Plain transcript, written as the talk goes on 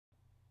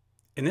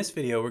In this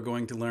video, we're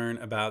going to learn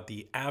about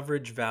the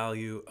average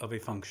value of a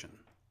function.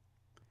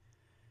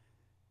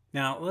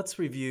 Now, let's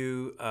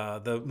review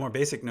the more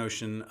basic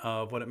notion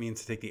of what it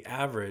means to take the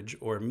average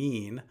or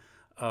mean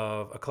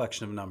of a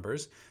collection of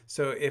numbers.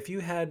 So if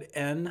you had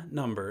n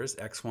numbers,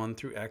 x1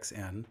 through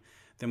xn,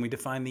 then we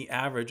define the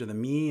average or the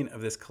mean of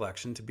this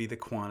collection to be the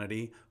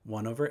quantity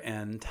 1 over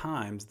n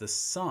times the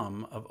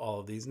sum of all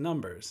of these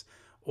numbers.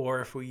 Or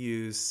if we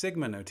use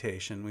sigma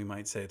notation, we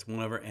might say it's 1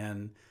 over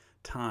n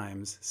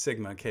times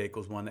sigma k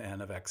equals 1 to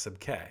n of x sub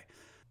k.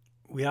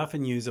 We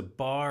often use a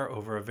bar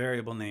over a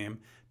variable name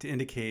to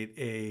indicate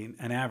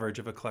an average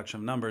of a collection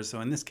of numbers,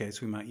 so in this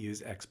case we might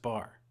use x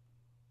bar.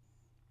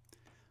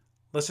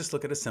 Let's just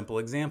look at a simple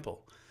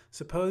example.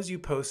 Suppose you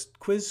post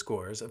quiz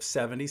scores of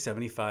 70,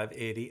 75,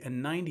 80,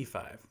 and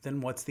 95.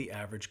 Then what's the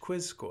average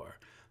quiz score?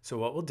 So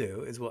what we'll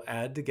do is we'll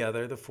add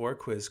together the 4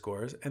 quiz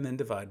scores and then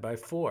divide by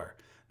 4.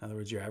 In other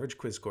words, your average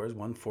quiz score is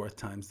 1/4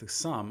 times the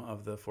sum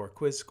of the 4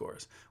 quiz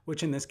scores,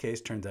 which in this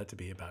case turns out to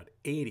be about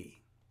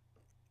 80.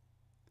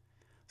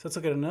 So let's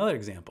look at another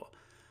example.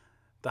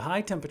 The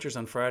high temperatures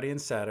on Friday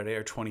and Saturday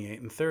are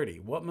 28 and 30.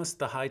 What must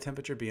the high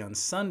temperature be on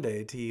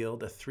Sunday to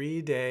yield a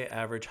 3-day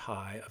average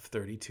high of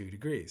 32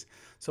 degrees?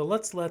 So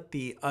let's let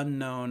the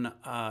unknown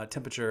high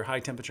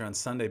temperature on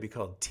Sunday be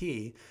called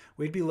T.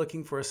 We'd be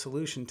looking for a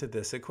solution to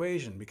this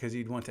equation because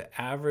you'd want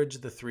to average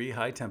the 3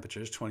 high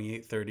temperatures,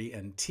 28, 30,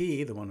 and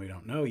T, the one we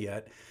don't know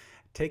yet,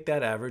 take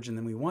that average, and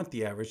then we want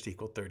the average to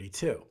equal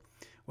 32.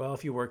 Well,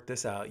 if you work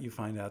this out, you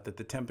find out that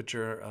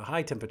the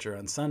high temperature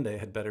on Sunday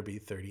had better be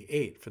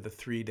 38 for the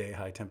 3-day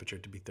high temperature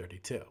to be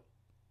 32.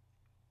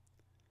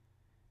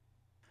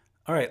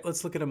 All right,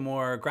 let's look at a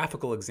more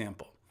graphical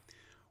example.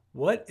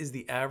 What is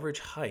the average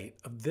height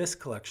of this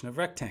collection of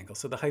rectangles?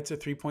 So the heights are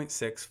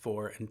 3.6,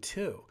 4, and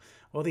 2.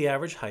 Well, the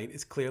average height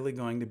is clearly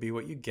going to be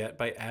what you get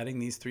by adding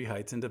these 3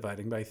 heights and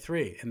dividing by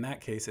 3. In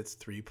that case, it's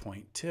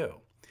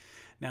 3.2.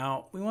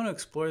 Now, we want to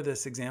explore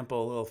this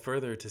example a little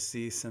further to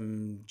see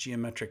some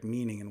geometric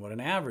meaning and what an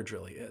average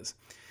really is.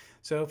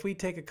 So if we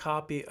take a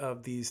copy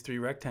of these 3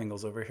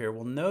 rectangles over here,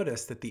 we'll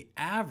notice that the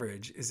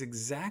average is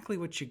exactly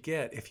what you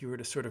get if you were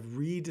to sort of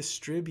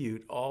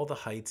redistribute all the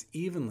heights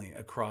evenly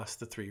across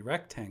the 3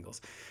 rectangles.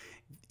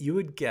 You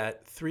would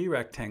get 3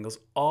 rectangles,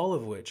 all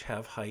of which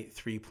have height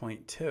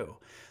 3.2.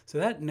 So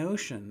that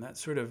notion, that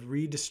sort of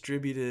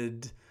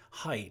redistributed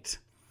height,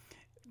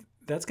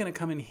 that's going to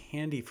come in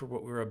handy for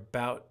what we're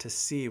about to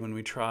see when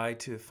we try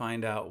to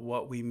find out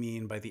what we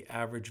mean by the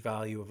average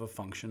value of a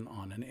function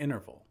on an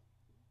interval.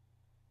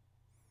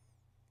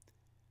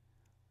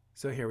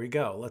 So here we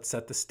go. Let's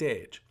set the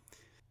stage.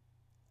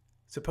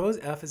 Suppose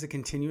f is a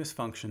continuous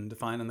function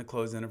defined on the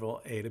closed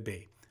interval a to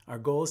b. Our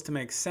goal is to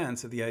make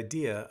sense of the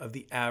idea of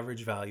the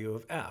average value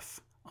of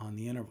f on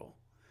the interval.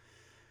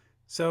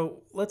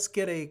 So let's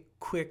get a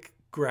quick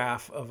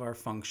graph of our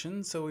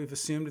function. So we've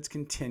assumed it's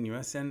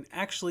continuous, and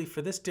actually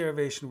for this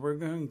derivation we're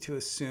going to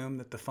assume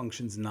that the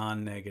function's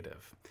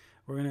non-negative.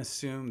 We're going to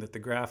assume that the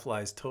graph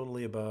lies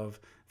totally above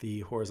the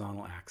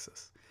horizontal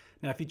axis.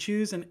 Now if you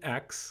choose an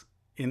x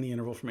in the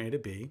interval from a to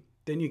b,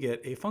 then you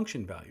get a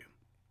function value.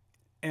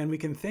 And we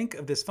can think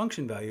of this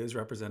function value as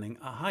representing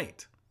a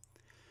height.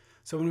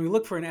 So when we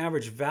look for an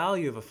average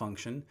value of a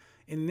function,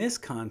 in this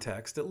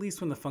context, at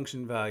least when the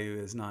function value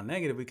is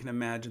non-negative, we can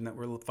imagine that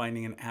we're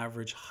finding an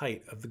average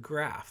height of the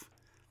graph.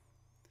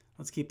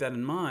 Let's keep that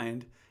in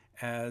mind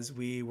as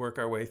we work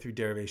our way through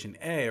derivation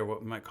A, or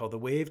what we might call the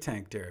wave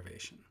tank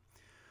derivation.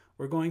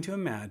 We're going to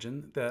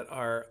imagine that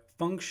our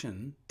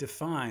function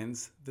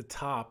defines the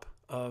top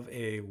of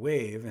a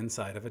wave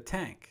inside of a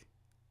tank.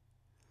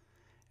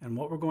 And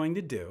what we're going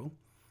to do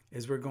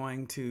is we're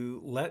going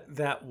to let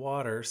that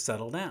water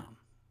settle down.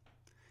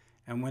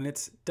 And when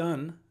it's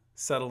done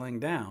settling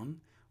down,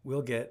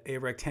 we'll get a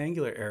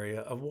rectangular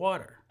area of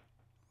water.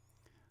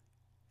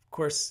 Of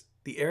course,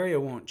 the area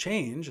won't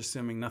change,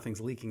 assuming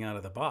nothing's leaking out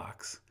of the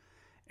box.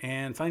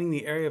 And finding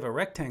the area of a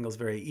rectangle is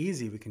very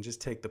easy. We can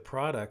just take the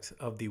product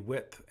of the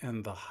width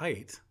and the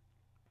height.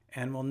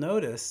 And we'll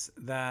notice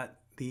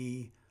that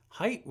the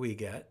height we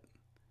get,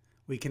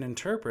 we can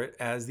interpret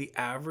as the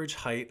average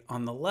height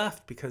on the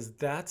left, because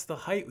that's the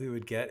height we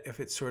would get if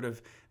it's sort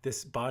of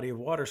this body of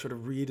water sort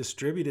of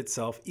redistribute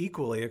itself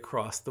equally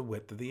across the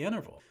width of the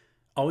interval.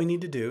 All we need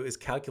to do is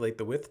calculate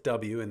the width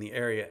w and the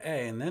area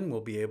a, and then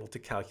we'll be able to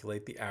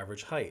calculate the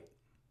average height.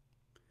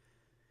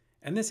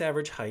 And this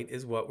average height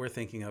is what we're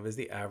thinking of as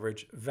the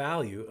average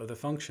value of the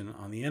function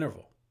on the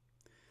interval.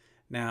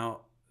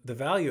 Now, the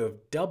value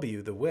of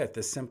w, the width,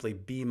 is simply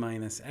b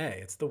minus a.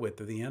 It's the width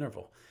of the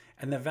interval.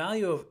 And the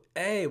value of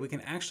a we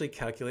can actually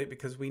calculate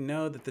because we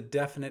know that the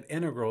definite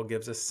integral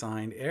gives us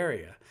signed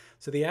area.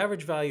 So the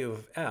average value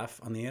of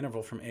f on the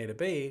interval from a to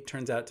b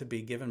turns out to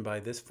be given by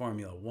this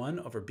formula,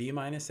 1 over b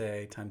minus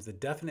a times the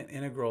definite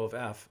integral of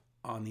f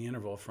on the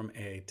interval from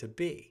a to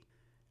b.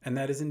 And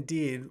that is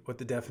indeed what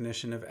the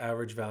definition of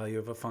average value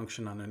of a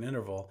function on an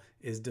interval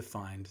is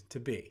defined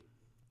to be.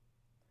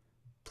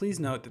 Please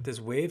note that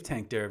this wave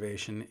tank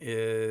derivation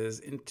is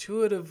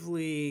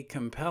intuitively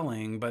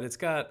compelling, but it's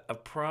got a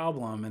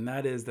problem, and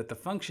that is that the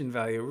function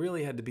value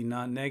really had to be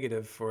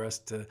non-negative for us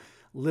to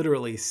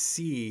literally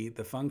see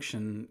the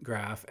function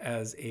graph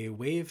as a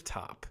wave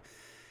top.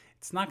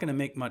 It's not going to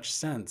make much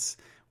sense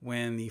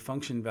when the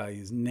function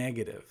value is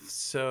negative.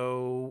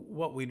 So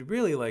what we'd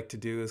really like to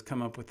do is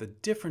come up with a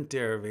different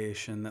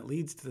derivation that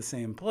leads to the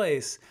same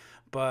place,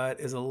 but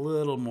is a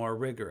little more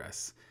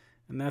rigorous.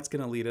 And that's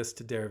going to lead us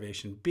to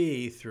derivation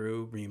B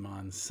through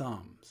Riemann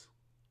sums.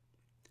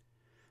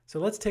 So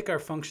let's take our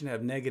function to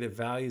have negative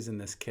values in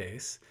this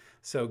case.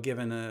 So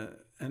given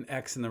an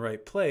x in the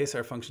right place,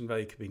 our function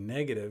value could be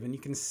negative. And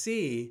you can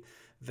see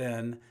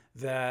then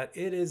that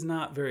it is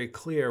not very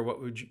clear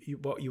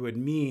what you would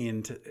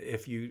mean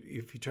if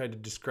you tried to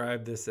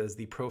describe this as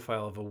the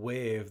profile of a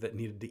wave that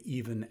needed to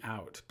even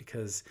out,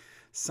 because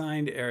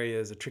signed area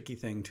is a tricky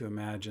thing to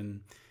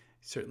imagine.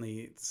 Certainly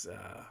it's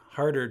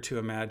harder to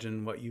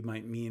imagine what you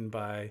might mean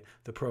by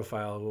the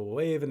profile of a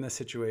wave in this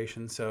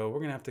situation, so we're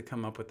going to have to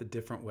come up with a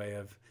different way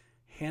of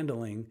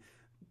handling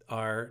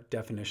our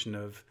definition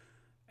of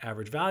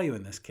average value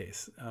in this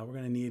case. We're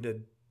going to need a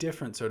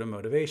different sort of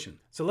motivation.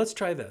 So let's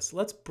try this.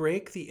 Let's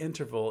break the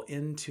interval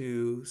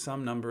into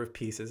some number of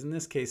pieces, in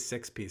this case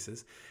 6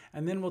 pieces,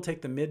 and then we'll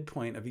take the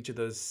midpoint of each of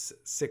those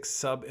 6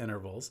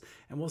 sub-intervals,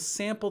 and we'll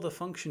sample the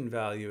function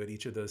value at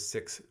each of those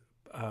 6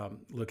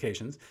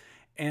 locations.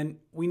 And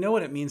we know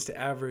what it means to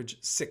average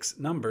 6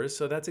 numbers,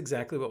 so that's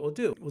exactly what we'll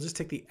do. We'll just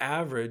take the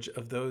average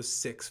of those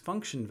 6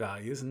 function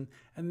values, and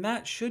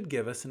that should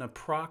give us an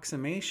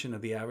approximation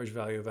of the average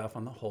value of f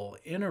on the whole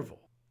interval.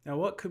 Now,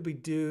 what could we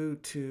do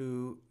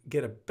to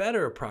get a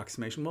better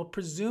approximation? Well,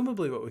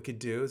 presumably what we could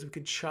do is we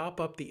could chop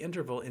up the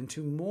interval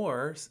into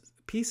more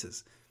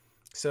pieces.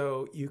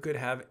 So you could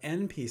have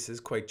n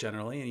pieces quite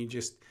generally, and you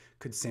just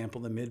could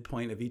sample the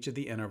midpoint of each of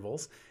the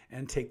intervals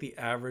and take the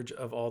average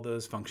of all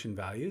those function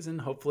values,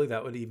 and hopefully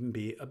that would even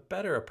be a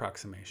better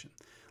approximation.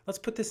 Let's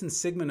put this in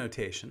sigma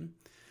notation.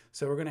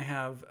 So we're going to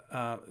have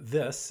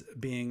this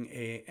being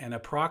an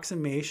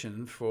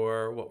approximation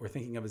for what we're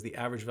thinking of as the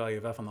average value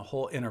of f on the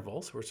whole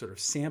interval. So we're sort of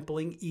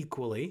sampling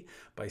equally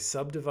by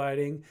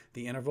subdividing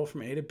the interval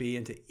from a to b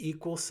into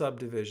equal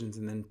subdivisions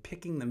and then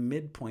picking the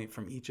midpoint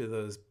from each of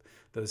those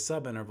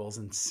subintervals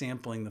and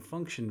sampling the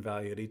function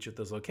value at each of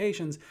those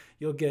locations.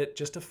 You'll get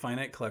just a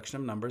finite collection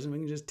of numbers, and we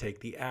can just take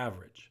the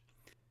average.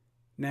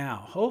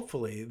 Now,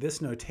 hopefully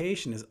this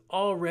notation is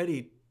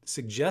already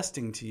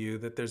suggesting to you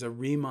that there's a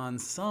Riemann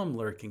sum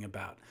lurking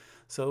about.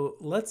 So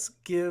let's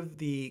give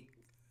the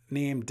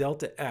name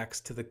delta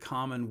x to the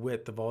common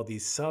width of all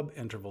these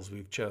subintervals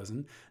we've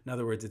chosen. In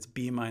other words, it's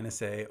b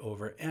minus a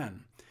over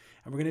n.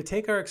 And we're going to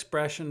take our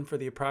expression for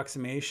the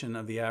approximation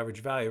of the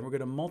average value, and we're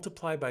going to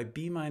multiply by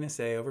b minus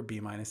a over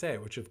b minus a,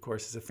 which of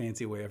course is a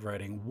fancy way of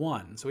writing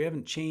 1. So we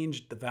haven't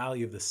changed the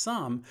value of the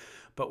sum,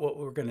 but what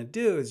we're going to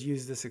do is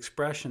use this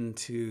expression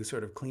to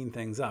sort of clean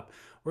things up.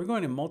 We're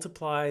going to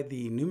multiply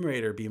the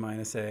numerator b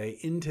minus a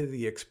into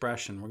the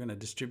expression. We're going to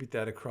distribute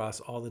that across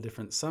all the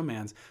different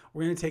summands.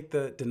 We're going to take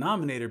the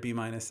denominator b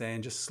minus a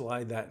and just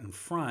slide that in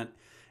front.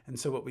 And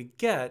so what we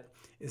get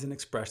is an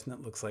expression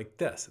that looks like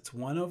this. It's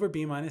 1 over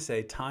b minus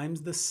a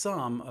times the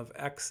sum of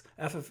f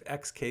of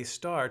x k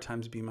star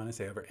times b minus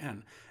a over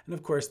n. And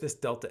of course, this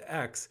delta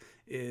x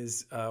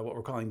is what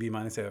we're calling b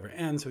minus a over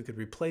n, so we could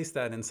replace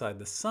that inside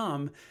the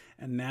sum,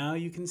 and now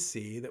you can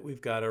see that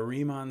we've got a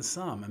Riemann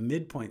sum, a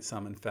midpoint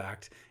sum in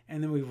fact,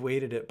 and then we've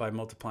weighted it by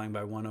multiplying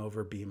by 1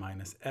 over b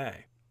minus a.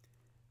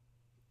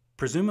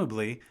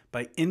 Presumably,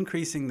 by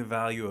increasing the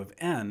value of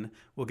n,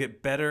 we'll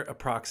get better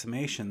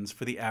approximations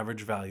for the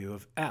average value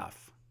of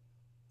f.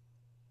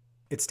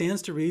 It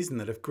stands to reason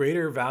that if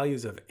greater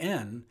values of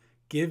n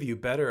give you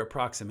better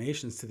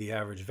approximations to the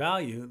average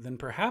value, then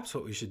perhaps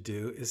what we should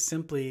do is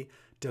simply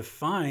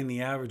define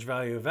the average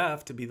value of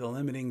f to be the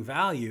limiting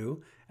value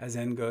as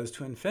n goes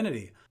to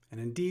infinity. And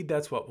indeed,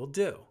 that's what we'll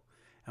do.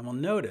 And we'll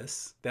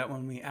notice that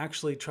when we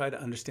actually try to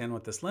understand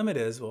what this limit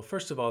is, well,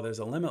 first of all, there's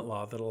a limit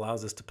law that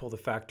allows us to pull the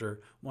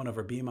factor 1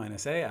 over b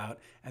minus a out.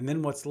 And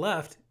then what's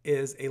left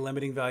is a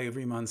limiting value of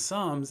Riemann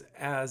sums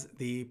as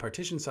the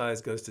partition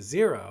size goes to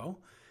 0.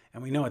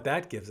 And we know what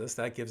that gives us.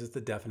 That gives us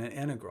the definite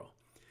integral.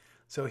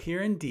 So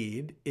here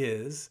indeed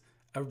is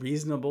a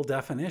reasonable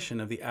definition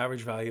of the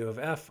average value of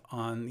f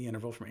on the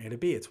interval from a to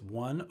b. It's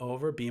 1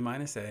 over b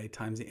minus a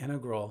times the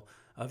integral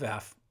of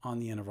f on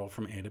the interval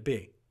from a to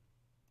b.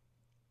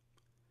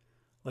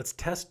 Let's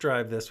test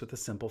drive this with a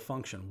simple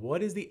function.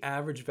 What is the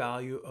average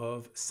value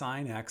of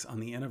sine x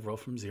on the interval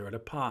from 0 to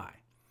pi?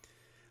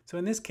 So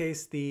in this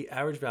case, the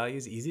average value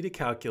is easy to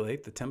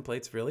calculate. The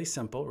template's really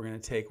simple. We're going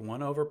to take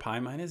 1 over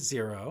pi minus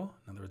 0,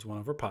 in other words 1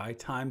 over pi,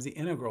 times the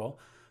integral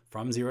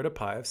from 0 to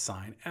pi of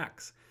sine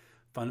x.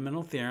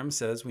 Fundamental theorem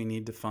says we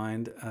need to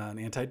find an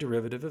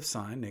antiderivative of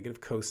sine, negative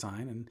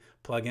cosine, and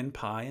plug in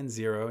pi and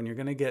 0, and you're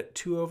going to get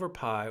 2 over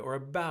pi, or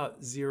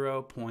about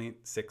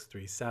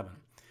 0.637.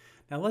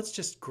 Now let's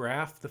just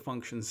graph the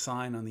function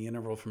sine on the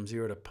interval from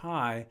 0 to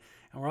pi,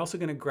 and we're also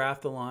going to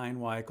graph the line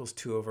y equals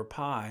 2 over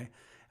pi.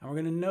 And we're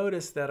going to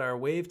notice that our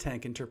wave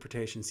tank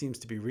interpretation seems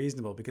to be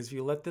reasonable, because if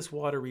you let this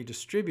water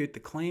redistribute, the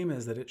claim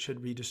is that it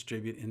should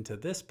redistribute into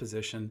this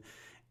position.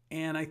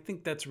 And I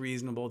think that's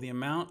reasonable. The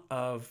amount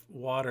of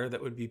water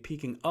that would be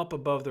peaking up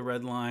above the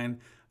red line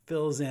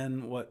fills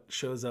in what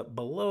shows up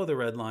below the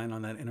red line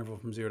on that interval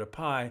from 0 to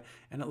pi,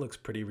 and it looks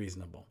pretty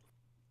reasonable.